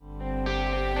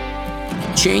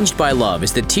Changed by Love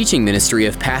is the teaching ministry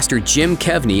of Pastor Jim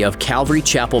Kevney of Calvary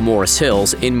Chapel, Morris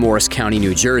Hills in Morris County,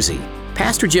 New Jersey.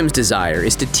 Pastor Jim's desire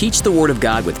is to teach the Word of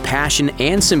God with passion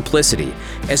and simplicity,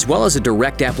 as well as a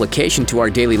direct application to our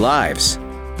daily lives.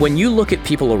 When you look at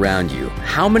people around you,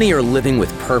 how many are living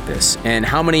with purpose and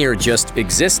how many are just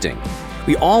existing?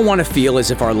 We all want to feel as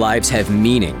if our lives have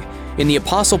meaning. In the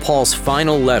Apostle Paul's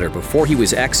final letter before he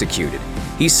was executed,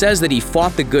 he says that he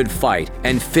fought the good fight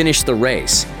and finished the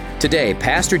race. Today,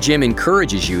 Pastor Jim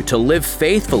encourages you to live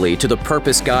faithfully to the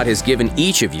purpose God has given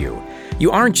each of you.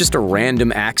 You aren't just a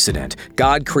random accident.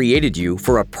 God created you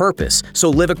for a purpose,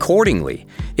 so live accordingly.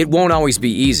 It won't always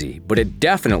be easy, but it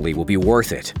definitely will be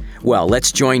worth it. Well,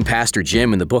 let's join Pastor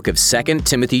Jim in the book of 2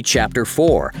 Timothy chapter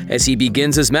 4 as he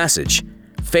begins his message,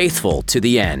 Faithful to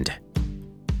the End.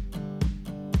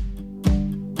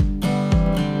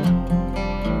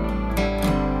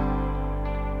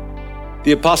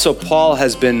 The Apostle Paul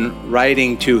has been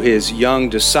writing to his young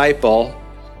disciple,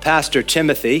 Pastor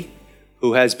Timothy,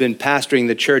 who has been pastoring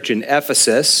the church in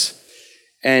Ephesus,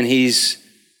 and he's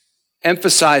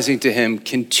emphasizing to him,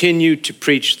 continue to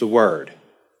preach the word.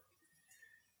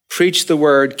 Preach the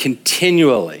word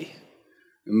continually.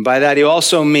 And by that he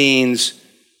also means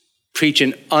preach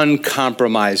an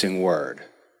uncompromising word.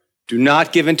 Do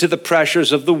not give in to the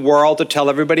pressures of the world to tell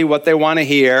everybody what they want to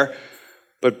hear,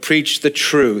 but preach the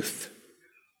truth.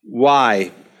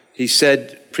 Why? He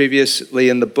said previously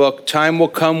in the book, time will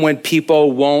come when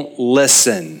people won't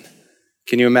listen.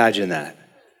 Can you imagine that?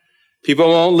 People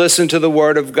won't listen to the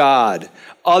word of God.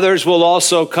 Others will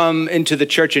also come into the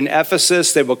church in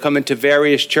Ephesus. They will come into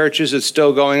various churches. It's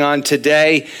still going on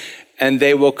today. And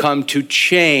they will come to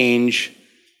change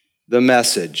the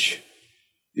message.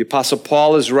 The Apostle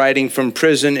Paul is writing from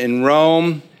prison in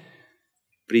Rome.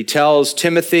 But he tells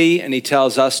Timothy and he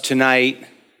tells us tonight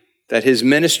that his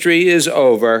ministry is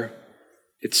over.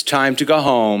 It's time to go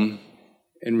home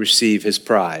and receive his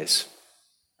prize.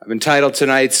 I've entitled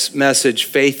tonight's message,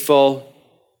 Faithful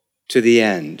to the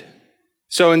End.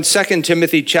 So in 2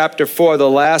 Timothy chapter 4, the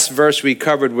last verse we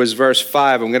covered was verse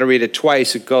 5. I'm going to read it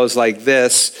twice. It goes like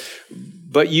this.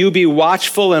 But you be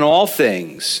watchful in all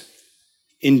things,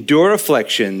 endure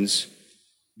afflictions,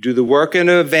 do the work of an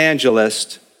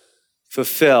evangelist,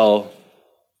 fulfill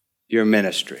your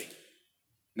ministry.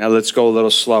 Now let's go a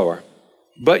little slower.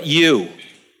 But you,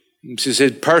 this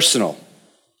is personal.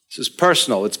 This is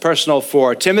personal. It's personal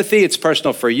for Timothy. It's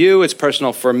personal for you. It's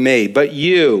personal for me. But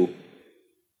you,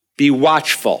 be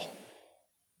watchful.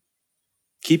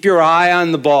 Keep your eye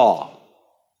on the ball.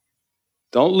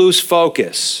 Don't lose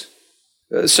focus.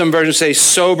 Some versions say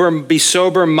be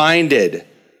sober-minded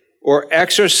or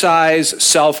exercise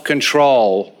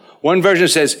self-control. One version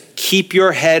says, keep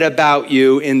your head about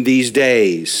you in these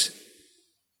days.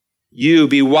 You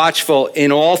be watchful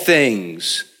in all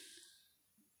things.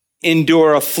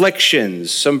 Endure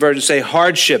afflictions. Some versions say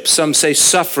hardships. Some say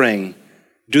suffering.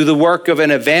 Do the work of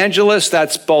an evangelist.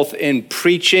 That's both in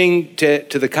preaching to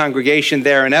the congregation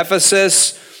there in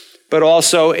Ephesus, but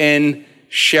also in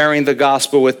sharing the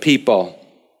gospel with people.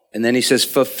 And then he says,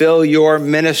 fulfill your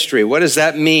ministry. What does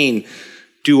that mean?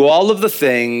 Do all of the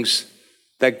things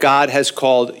that God has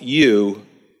called you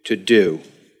to do.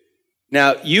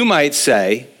 Now, you might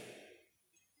say,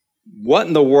 what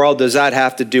in the world does that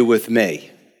have to do with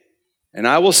me? And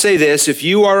I will say this, if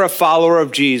you are a follower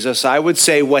of Jesus, I would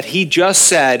say what he just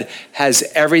said has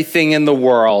everything in the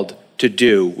world to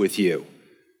do with you.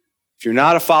 If you're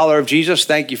not a follower of Jesus,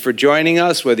 thank you for joining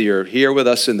us, whether you're here with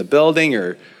us in the building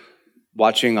or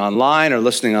watching online or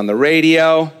listening on the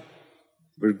radio.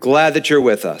 We're glad that you're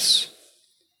with us.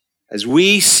 As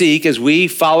we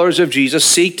followers of Jesus,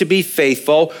 seek to be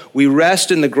faithful, we rest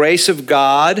in the grace of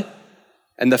God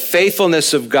and the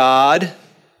faithfulness of God,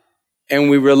 and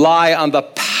we rely on the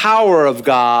power of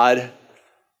God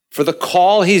for the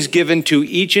call he's given to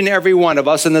each and every one of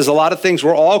us. And there's a lot of things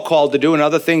we're all called to do and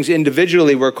other things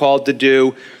individually we're called to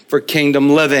do for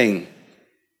kingdom living.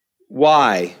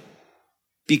 Why?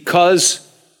 Because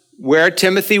where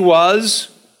Timothy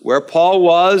was, where Paul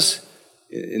was,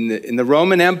 in the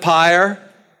Roman Empire,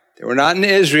 they were not in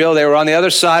Israel, they were on the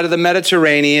other side of the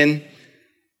Mediterranean.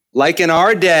 Like in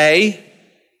our day,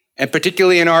 and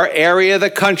particularly in our area of the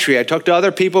country. I talk to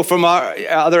other people from our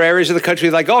other areas of the country,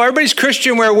 like, oh, everybody's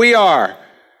Christian where we are.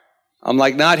 I'm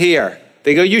like, not here.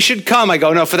 They go, you should come. I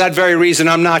go, no, for that very reason,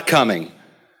 I'm not coming.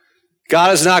 God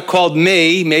has not called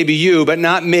me, maybe you, but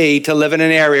not me, to live in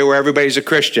an area where everybody's a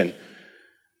Christian.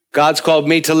 God's called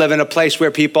me to live in a place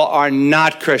where people are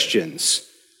not Christians.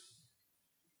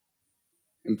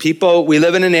 And we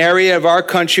live in an area of our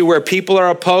country where people are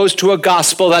opposed to a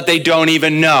gospel that they don't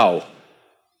even know.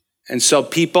 And so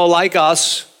people like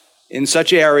us in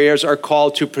such areas are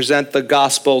called to present the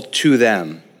gospel to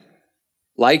them.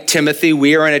 Like Timothy,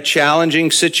 we are in a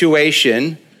challenging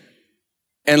situation.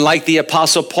 And like the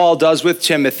Apostle Paul does with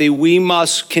Timothy, we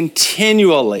must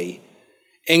continually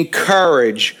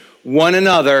encourage one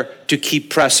another to keep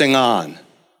pressing on,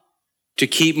 to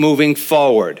keep moving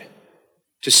forward,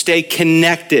 to stay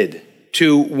connected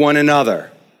to one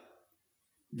another.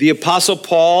 The Apostle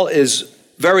Paul is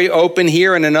very open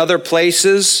here and in other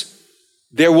places.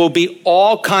 There will be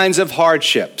all kinds of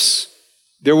hardships.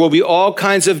 There will be all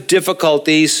kinds of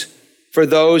difficulties for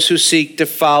those who seek to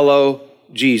follow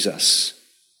Jesus.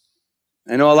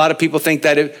 I know a lot of people think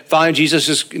that following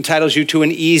Jesus entitles you to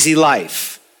an easy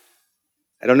life.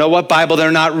 I don't know what Bible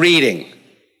they're not reading,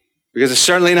 because it's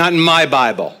certainly not in my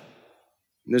Bible.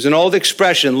 There's an old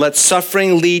expression, let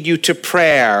suffering lead you to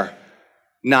prayer,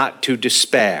 not to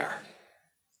despair.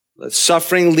 Let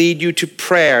suffering lead you to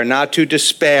prayer, not to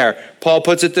despair. Paul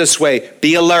puts it this way,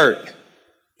 be alert,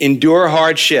 endure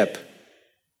hardship,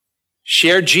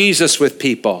 share Jesus with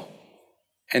people,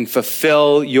 and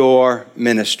fulfill your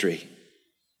ministry.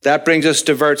 That brings us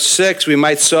to verse 6. We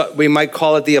might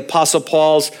call it the Apostle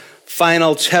Paul's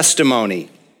final testimony.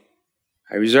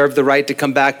 I reserve the right to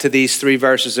come back to these 3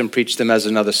 verses and preach them as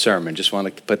another sermon. Just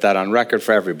want to put that on record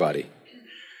for everybody.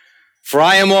 For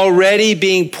I am already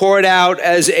being poured out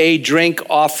as a drink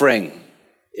offering.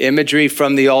 Imagery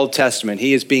from the Old Testament.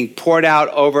 He is being poured out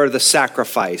over the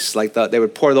sacrifice, like they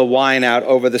would pour the wine out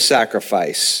over the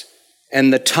sacrifice.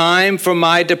 And the time for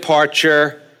my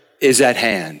departure is at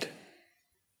hand.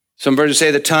 Some versions say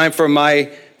the time for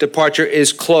my departure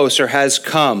is close or has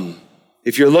come.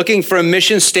 If you're looking for a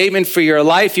mission statement for your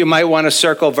life, you might want to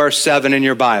circle verse 7 in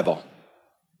your Bible.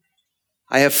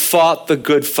 I have fought the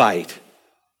good fight.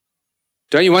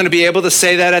 Don't you want to be able to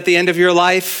say that at the end of your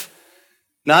life?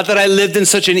 Not that I lived in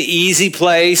such an easy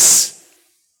place,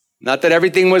 not that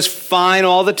everything was fine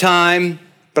all the time,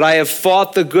 but I have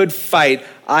fought the good fight.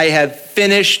 I have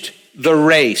finished the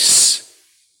race.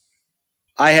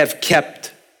 I have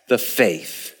kept the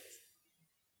faith.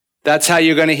 That's how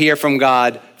you're going to hear from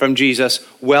God, from Jesus,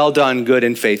 well done, good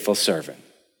and faithful servant.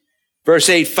 Verse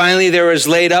 8, finally there is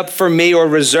laid up for me or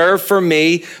reserved for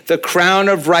me the crown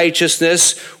of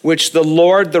righteousness, which the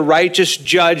Lord, the righteous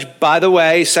judge, by the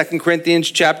way, 2 Corinthians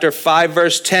chapter 5,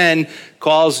 verse 10,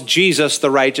 calls Jesus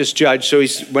the righteous judge. So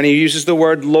when he uses the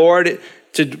word Lord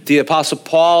to the Apostle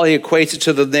Paul, he equates it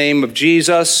to the name of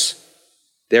Jesus.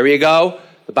 There you go.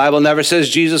 The Bible never says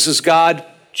Jesus is God,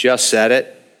 just said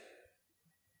it.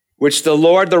 Which the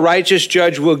Lord, the righteous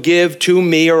judge, will give to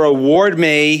me or award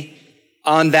me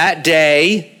on that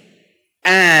day,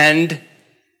 and,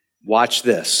 watch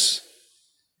this,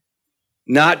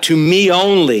 not to me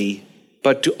only,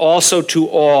 but also to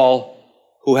all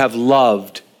who have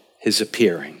loved his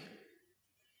appearing.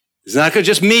 It's not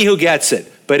just me who gets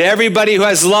it, but everybody who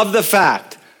has loved the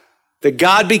fact that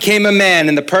God became a man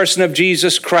in the person of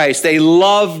Jesus Christ. They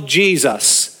love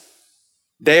Jesus.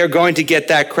 They are going to get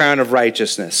that crown of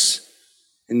righteousness.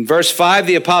 In verse 5,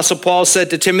 the Apostle Paul said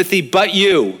to Timothy, but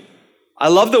you. I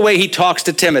love the way he talks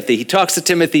to Timothy. He talks to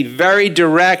Timothy very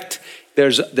direct.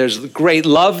 There's great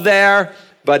love there,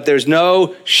 but there's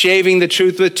no shaving the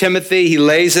truth with Timothy. He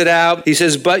lays it out. He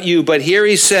says, but you. But here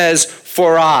he says,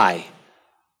 for I.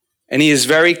 And he is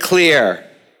very clear.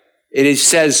 It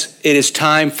says, it is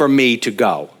time for me to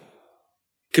go.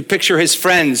 You could picture his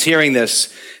friends hearing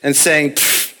this and saying,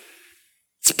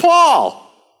 it's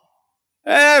Paul.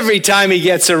 Every time he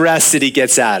gets arrested, he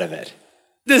gets out of it.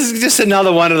 This is just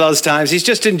another one of those times. He's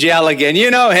just in jail again. You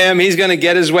know him. He's going to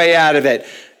get his way out of it.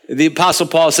 The Apostle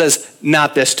Paul says,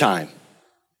 not this time.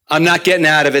 I'm not getting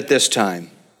out of it this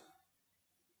time.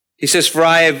 He says, for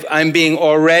I'm being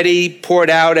already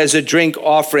poured out as a drink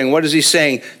offering. What is he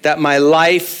saying? That my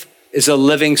life is a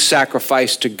living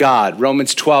sacrifice to God.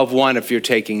 Romans 12:1, if you're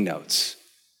taking notes.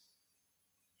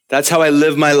 That's how I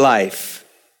live my life.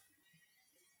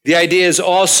 The idea is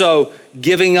also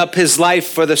giving up his life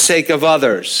for the sake of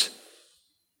others,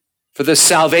 for the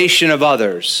salvation of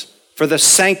others, for the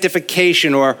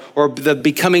sanctification or the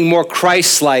becoming more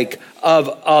Christ-like of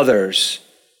others.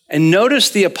 And notice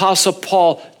the Apostle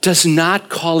Paul does not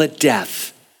call it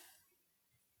death.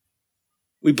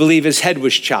 We believe his head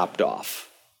was chopped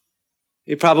off.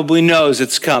 He probably knows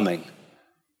it's coming.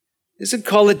 He doesn't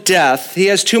call it death. He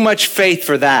has too much faith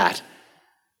for that.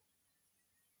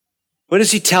 What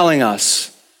is he telling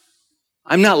us?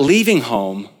 I'm not leaving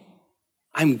home.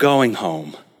 I'm going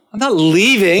home. I'm not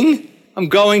leaving. I'm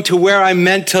going to where I'm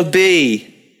meant to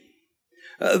be.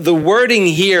 The wording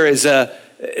here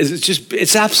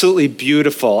it's absolutely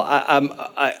beautiful.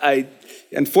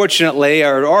 unfortunately,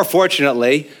 or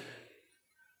fortunately,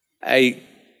 I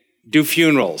do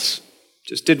funerals.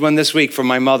 Just did one this week for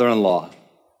my mother-in-law.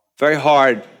 Very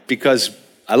hard because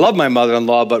I love my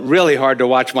mother-in-law, but really hard to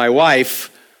watch my wife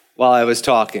while I was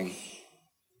talking.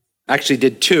 Actually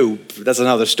did two. That's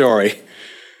another story.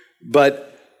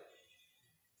 But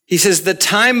he says, the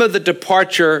time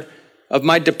of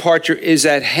my departure is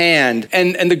at hand.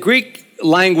 And the Greek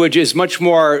language is much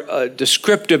more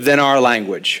descriptive than our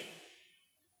language.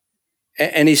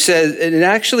 And he says, and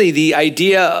actually the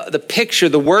idea,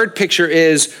 the word picture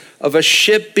is of a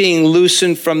ship being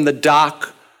loosened from the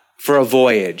dock for a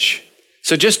voyage.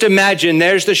 So just imagine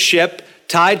there's the ship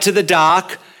tied to the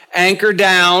dock, anchor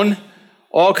down,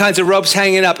 all kinds of ropes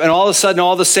hanging up, and all of a sudden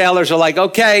all the sailors are like,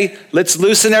 okay, let's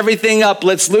loosen everything up,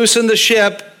 let's loosen the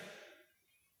ship.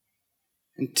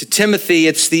 And to Timothy,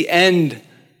 it's the end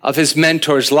of his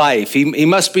mentor's life. He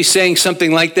must be saying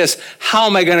something like this: how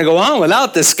am I going to go on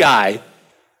without this guy?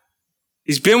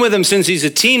 He's been with him since he's a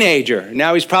teenager.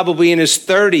 Now he's probably in his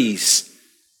 30s.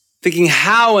 Thinking,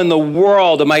 how in the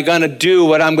world am I going to do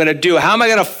what I'm going to do? How am I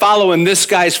going to follow in this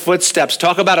guy's footsteps?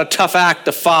 Talk about a tough act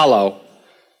to follow.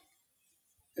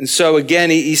 And so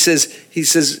again, he says,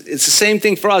 it's the same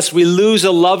thing for us. We lose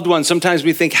a loved one. Sometimes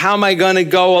we think, how am I going to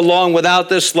go along without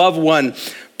this loved one?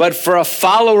 But for a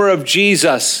follower of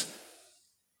Jesus,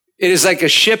 it is like a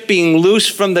ship being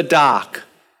loosed from the dock,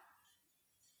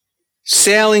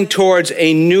 sailing towards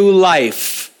a new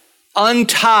life,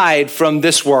 untied from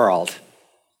this world,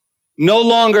 no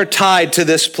longer tied to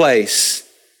this place.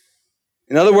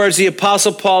 In other words, the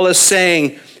Apostle Paul is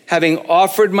saying, having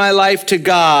offered my life to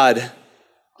God,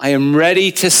 I am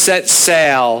ready to set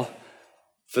sail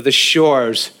for the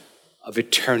shores of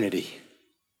eternity.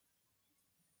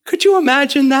 Could you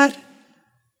imagine that?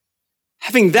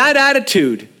 Having that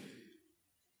attitude,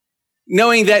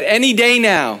 knowing that any day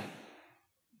now,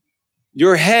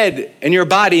 your head and your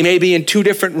body may be in two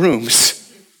different rooms.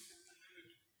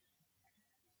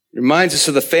 It reminds us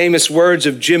of the famous words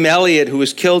of Jim Elliot, who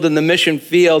was killed in the mission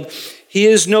field. He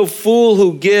is no fool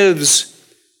who gives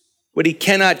what he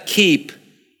cannot keep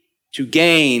to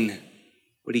gain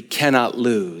what he cannot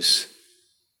lose.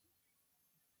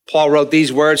 Paul wrote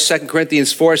these words, 2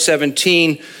 Corinthians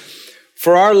 4:17,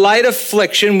 for our light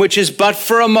affliction, which is but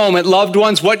for a moment. Loved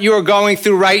ones, what you are going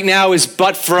through right now is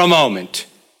but for a moment.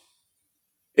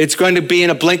 It's going to be in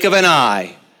a blink of an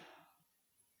eye.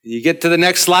 You get to the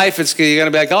next life, you're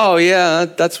going to be like, oh yeah,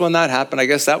 that's when that happened. I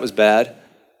guess that was bad.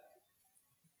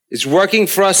 It's working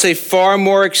for us a far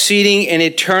more exceeding and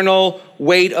eternal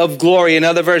weight of glory.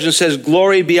 Another version says,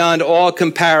 glory beyond all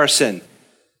comparison.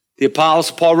 The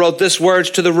Apostle Paul wrote this words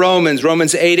to the Romans,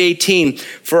 Romans 8:18,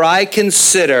 for I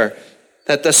consider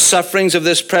that the sufferings of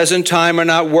this present time are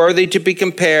not worthy to be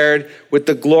compared with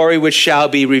the glory which shall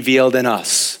be revealed in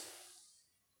us.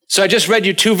 So I just read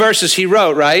you two verses he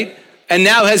wrote, right? And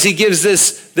now as he gives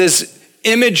this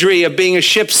imagery of being a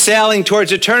ship sailing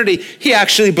towards eternity, he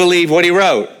actually believed what he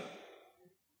wrote.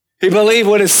 He believed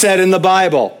what is said in the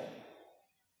Bible.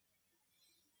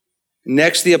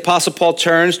 Next, the Apostle Paul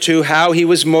turns to how he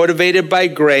was motivated by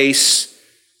grace,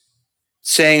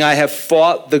 saying, I have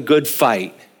fought the good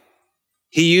fight.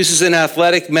 He uses an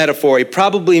athletic metaphor. He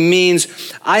probably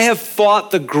means, I have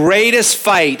fought the greatest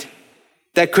fight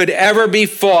that could ever be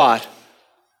fought.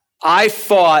 I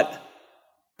fought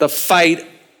the fight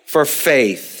for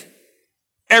faith.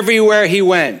 Everywhere he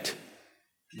went,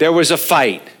 there was a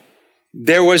fight.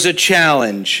 There was a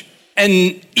challenge.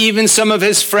 And even some of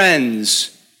his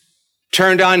friends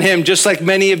turned on him, just like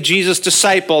many of Jesus'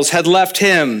 disciples had left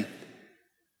him.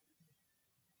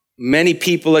 Many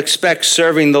people expect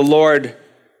serving the Lord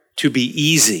to be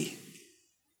easy.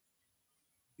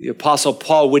 The Apostle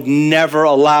Paul would never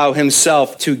allow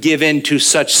himself to give in to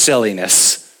such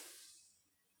silliness.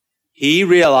 He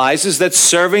realizes that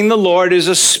serving the Lord is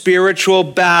a spiritual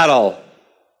battle.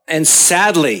 And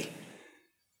sadly,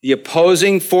 the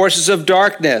opposing forces of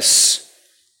darkness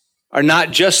are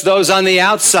not just those on the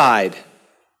outside,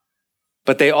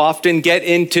 but they often get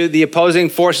into, the opposing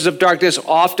forces of darkness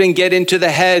often get into the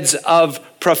heads of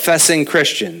professing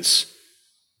Christians.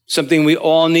 Something we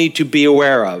all need to be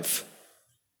aware of.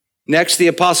 Next, the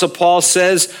Apostle Paul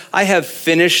says, I have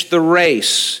finished the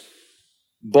race,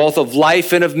 both of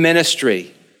life and of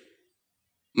ministry.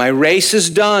 My race is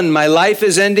done. My life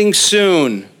is ending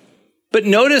soon. But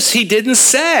notice he didn't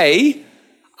say,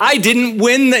 I didn't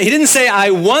win. He didn't say,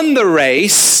 I won the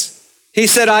race. He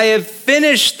said, I have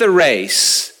finished the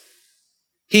race.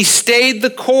 He stayed the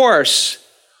course.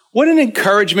 What an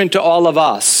encouragement to all of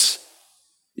us.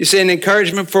 You say an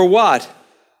encouragement for what?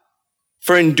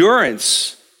 For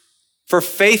endurance, for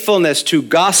faithfulness to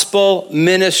gospel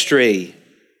ministry,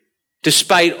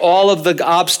 despite all of the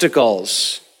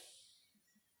obstacles.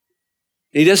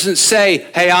 He doesn't say,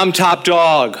 hey, I'm top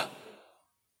dog.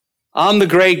 I'm the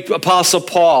great Apostle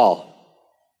Paul.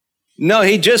 No,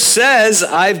 he just says,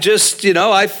 I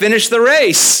finished the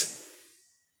race.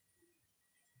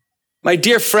 My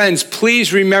dear friends,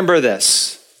 please remember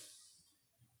this.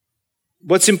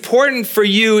 What's important for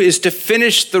you is to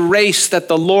finish the race that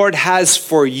the Lord has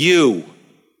for you,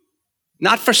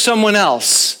 not for someone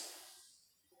else.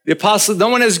 No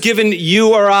one has given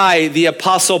you or I the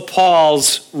Apostle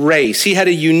Paul's race. He had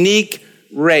a unique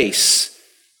race.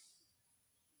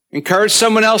 Encourage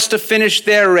someone else to finish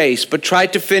their race, but try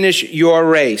to finish your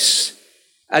race.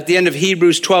 At the end of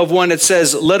Hebrews 12:1, it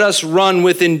says, let us run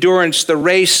with endurance the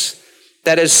race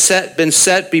that has been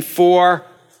set before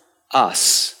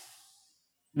us.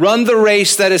 Run the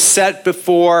race that is set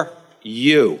before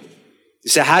you. You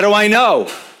say, how do I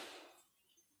know?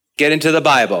 Get into the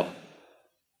Bible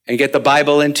and get the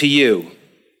Bible into you.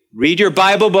 Read your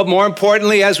Bible, but more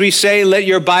importantly, as we say, let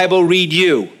your Bible read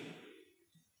you.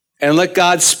 And let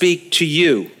God speak to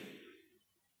you.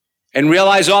 And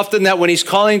realize often that when he's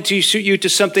calling you to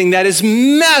something that is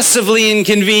massively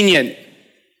inconvenient,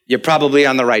 you're probably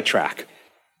on the right track.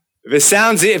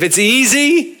 If it's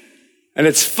easy and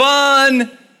it's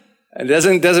fun and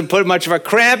doesn't put much of a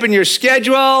cramp in your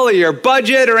schedule or your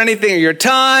budget or anything or your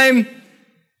time,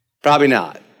 probably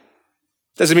not.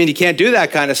 Doesn't mean you can't do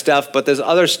that kind of stuff, but there's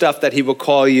other stuff that he will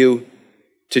call you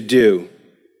to do.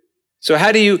 So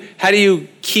how do you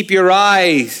keep your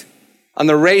eyes on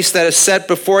the race that is set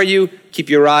before you? Keep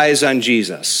your eyes on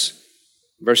Jesus.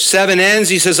 Verse 7 ends,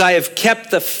 he says, I have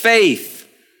kept the faith.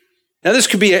 Now this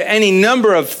could be any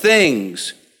number of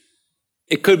things.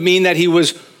 It could mean that he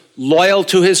was loyal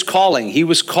to his calling. He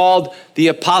was called the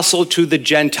apostle to the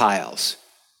Gentiles.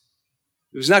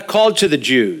 He was not called to the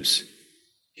Jews.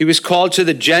 He was called to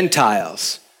the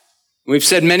Gentiles. We've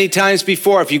said many times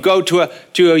before, if you go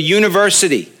to a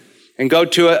university, and go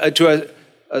to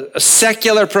a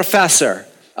secular professor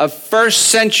of first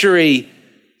century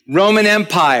Roman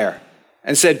Empire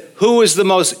and said, who is the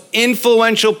most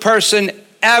influential person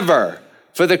ever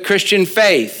for the Christian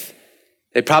faith?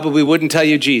 They probably wouldn't tell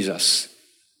you Jesus.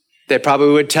 They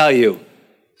probably would tell you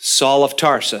Saul of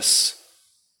Tarsus,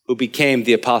 who became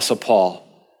the Apostle Paul.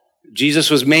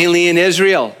 Jesus was mainly in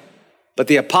Israel, but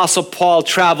the Apostle Paul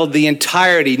traveled the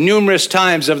entirety, numerous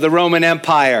times of the Roman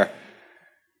Empire,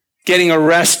 getting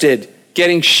arrested,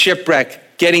 getting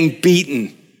shipwrecked, getting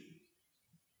beaten.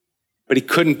 But he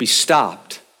couldn't be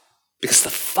stopped because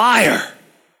the fire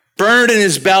burned in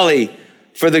his belly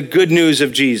for the good news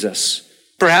of Jesus.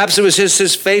 Perhaps it was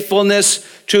his faithfulness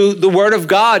to the word of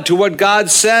God, to what God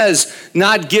says,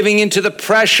 not giving into the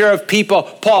pressure of people.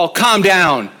 Paul, calm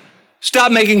down.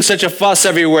 Stop making such a fuss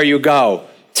everywhere you go.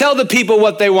 Tell the people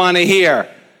what they want to hear.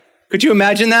 Could you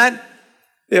imagine that?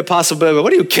 The Apostle Paul,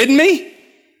 what are you kidding me?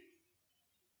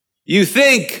 You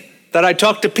think that I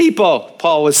talk to people,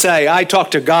 Paul would say. I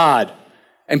talk to God,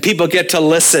 and people get to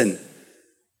listen.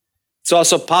 It's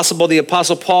also possible the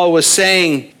Apostle Paul was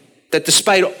saying that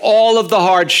despite all of the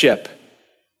hardship,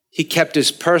 he kept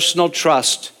his personal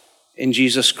trust in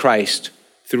Jesus Christ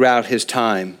throughout his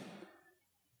time.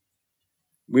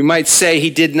 We might say he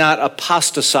did not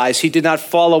apostatize. He did not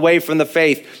fall away from the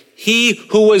faith. He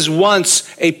who was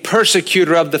once a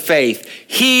persecutor of the faith.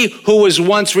 He who was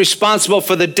once responsible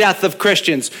for the death of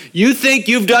Christians. You think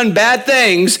you've done bad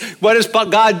things. What does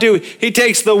God do? He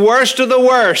takes the worst of the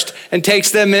worst and takes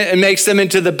them and makes them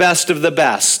into the best of the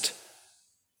best.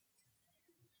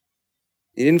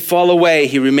 He didn't fall away.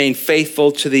 He remained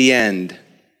faithful to the end.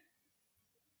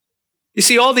 You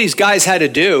see, all these guys had to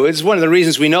do, it's one of the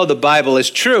reasons we know the Bible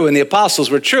is true and the apostles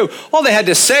were true. All they had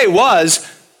to say was,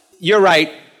 you're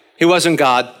right, he wasn't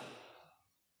God.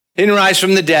 He didn't rise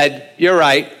from the dead, you're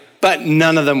right. But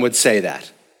none of them would say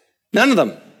that. None of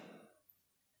them.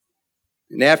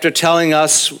 And after telling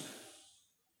us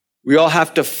we all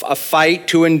have to a fight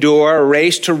to endure, a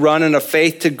race to run, and a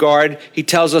faith to guard, he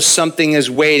tells us something is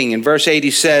waiting. In verse 8, he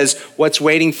says, what's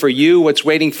waiting for you, what's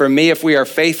waiting for me if we are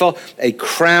faithful? A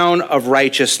crown of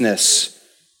righteousness,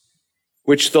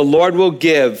 which the Lord will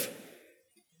give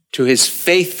to his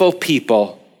faithful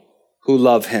people who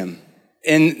love him.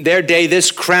 In their day, this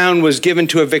crown was given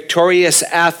to a victorious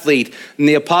athlete, and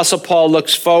the Apostle Paul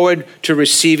looks forward to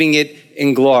receiving it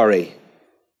in glory.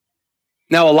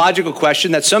 Now, a logical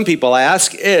question that some people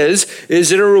ask is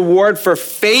it a reward for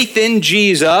faith in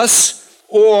Jesus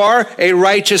or a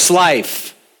righteous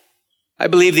life? I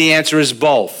believe the answer is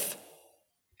both.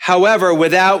 However,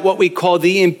 without what we call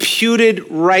the imputed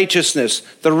righteousness,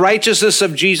 the righteousness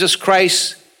of Jesus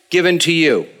Christ given to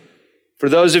you. For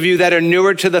those of you that are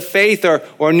newer to the faith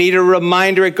or need a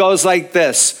reminder, it goes like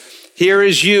this. Here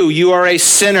is you. You are a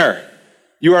sinner.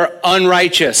 You are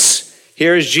unrighteous.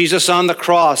 Here is Jesus on the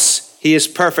cross. He is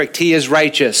perfect. He is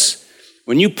righteous.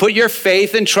 When you put your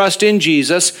faith and trust in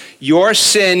Jesus, your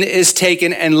sin is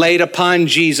taken and laid upon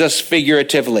Jesus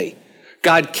figuratively.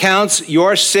 God counts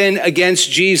your sin against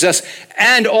Jesus,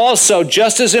 and also,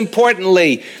 just as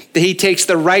importantly, he takes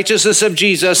the righteousness of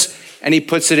Jesus and he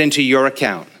puts it into your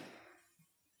account.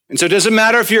 And so it doesn't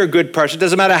matter if you're a good person. It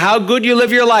doesn't matter how good you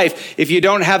live your life. If you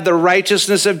don't have the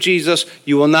righteousness of Jesus,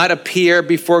 you will not appear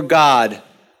before God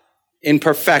in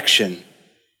perfection.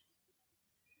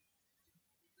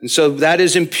 And so that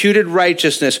is imputed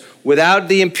righteousness. Without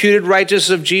the imputed righteousness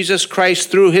of Jesus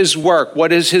Christ through his work,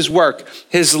 what is his work?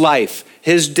 His life,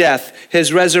 his death,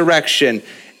 his resurrection.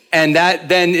 And that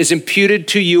then is imputed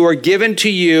to you or given to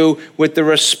you with the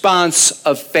response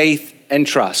of faith and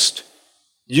trust.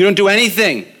 You don't do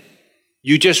anything.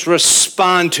 You just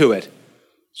respond to it.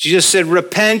 Jesus said,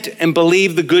 repent and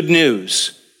believe the good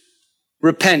news.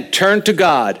 Repent, turn to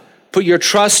God, put your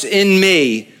trust in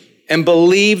me, and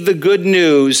believe the good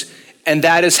news, and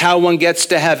that is how one gets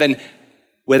to heaven.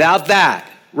 Without that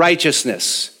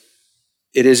righteousness,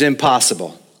 it is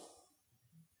impossible.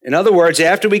 In other words,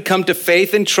 after we come to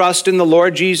faith and trust in the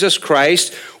Lord Jesus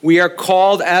Christ, we are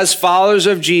called as followers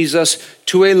of Jesus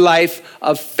to a life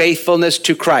of faithfulness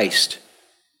to Christ.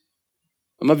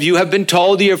 Some of you have been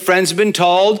told, your friends have been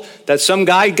told, that some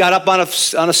guy got up on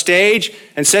a stage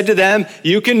and said to them,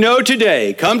 you can know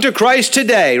today, come to Christ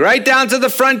today, right down to the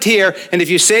frontier, and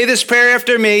if you say this prayer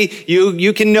after me,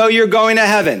 you can know you're going to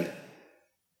heaven.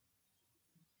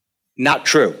 Not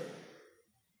true.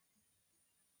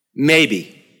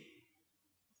 Maybe.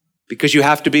 Because you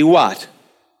have to be what?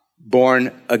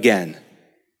 Born again.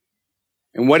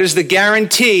 And what is the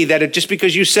guarantee that just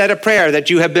because you said a prayer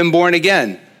that you have been born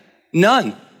again?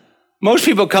 None. Most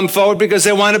people come forward because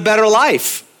they want a better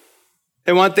life.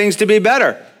 They want things to be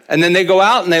better. And then they go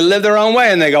out and they live their own way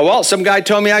and they go, well, some guy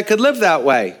told me I could live that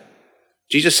way.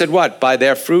 Jesus said what? By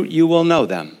their fruit you will know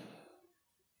them.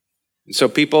 And so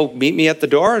people meet me at the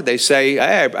door. They say,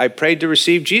 hey, I prayed to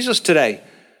receive Jesus today.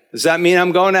 Does that mean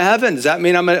I'm going to heaven? Does that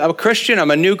mean I'm a Christian?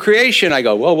 I'm a new creation? I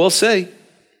go, well, we'll see.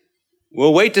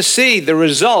 We'll wait to see the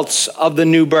results of the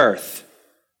new birth.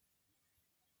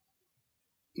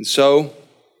 And so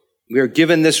we are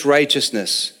given this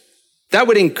righteousness. That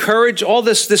would encourage all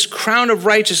this crown of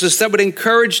righteousness, that would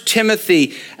encourage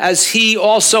Timothy, as he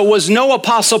also was no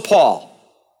Apostle Paul.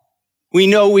 We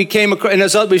know we came across, and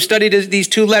as we've studied these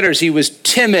two letters, he was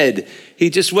timid. He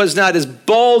just was not as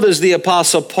bold as the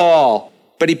Apostle Paul,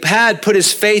 but he had put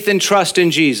his faith and trust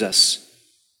in Jesus.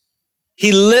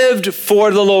 He lived for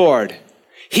the Lord.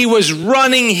 He was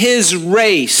running his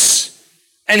race.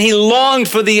 And he longed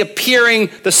for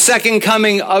the second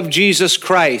coming of Jesus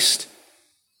Christ.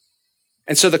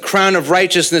 And so the crown of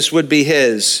righteousness would be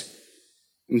his.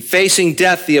 In facing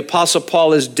death, the Apostle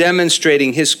Paul is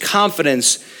demonstrating his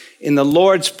confidence in the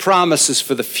Lord's promises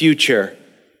for the future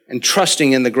and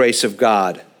trusting in the grace of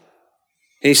God.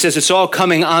 And he says it's all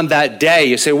coming on that day.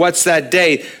 You say, what's that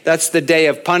day? That's the day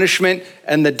of punishment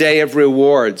and the day of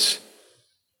rewards.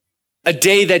 A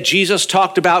day that Jesus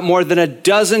talked about more than a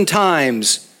dozen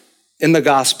times in the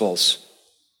Gospels.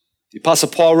 The Apostle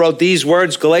Paul wrote these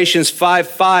words, Galatians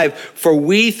 5:5, for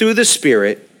we through the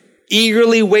Spirit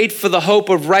eagerly wait for the hope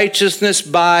of righteousness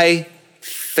by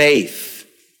faith.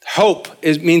 Hope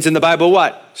means in the Bible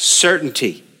what?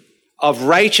 Certainty of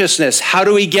righteousness. How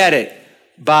do we get it?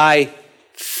 By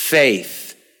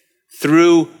faith,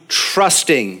 through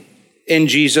trusting in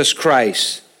Jesus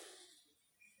Christ.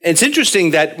 It's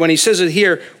interesting that when he says it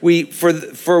here, we through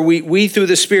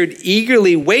the Spirit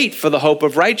eagerly wait for the hope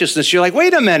of righteousness. You're like,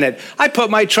 wait a minute, I put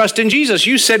my trust in Jesus.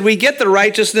 You said we get the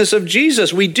righteousness of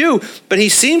Jesus. We do, but he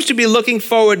seems to be looking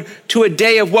forward to a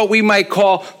day of what we might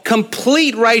call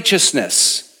complete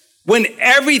righteousness, when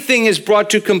everything is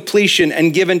brought to completion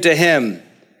and given to him.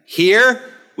 Here,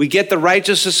 we get the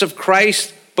righteousness of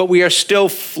Christ, but we are still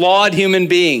flawed human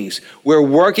beings. We're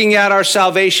working out our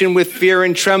salvation with fear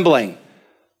and trembling.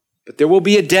 But there will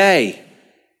be a day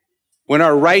when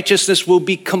our righteousness will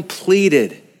be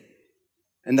completed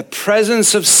and the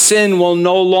presence of sin will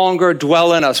no longer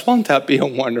dwell in us. Won't that be a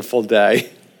wonderful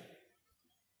day?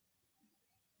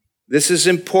 This is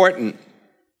important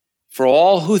for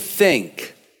all who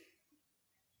think,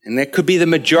 and that could be the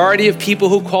majority of people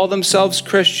who call themselves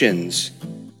Christians,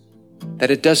 that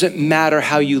it doesn't matter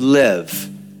how you live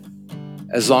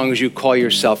as long as you call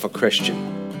yourself a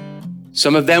Christian.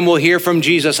 Some of them will hear from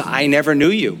Jesus, "I never knew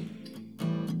you."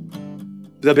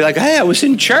 They'll be like, "Hey, I was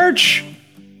in church,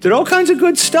 did all kinds of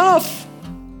good stuff."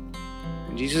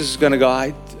 And Jesus is going to go,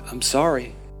 I'm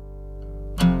sorry.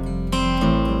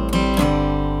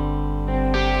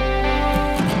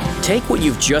 Take what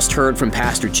you've just heard from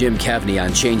Pastor Jim Kevney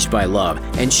on Changed by Love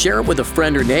and share it with a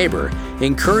friend or neighbor.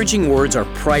 Encouraging words are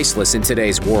priceless in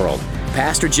today's world.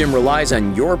 Pastor Jim relies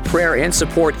on your prayer and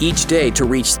support each day to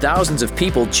reach thousands of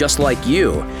people just like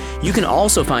you. You can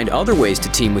also find other ways to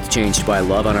team with Changed by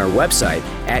Love on our website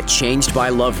at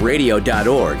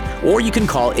changedbyloveradio.org, or you can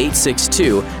call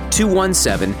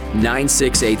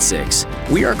 862-217-9686.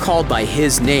 We are called by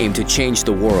His name to change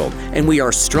the world, and we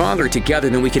are stronger together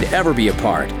than we could ever be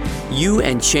apart. You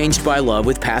and Changed by Love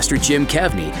with Pastor Jim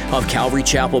Kevney of Calvary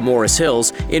Chapel, Morris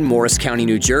Hills in Morris County,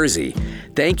 New Jersey.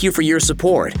 Thank you for your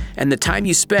support and the time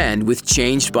you spend with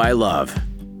Changed by Love.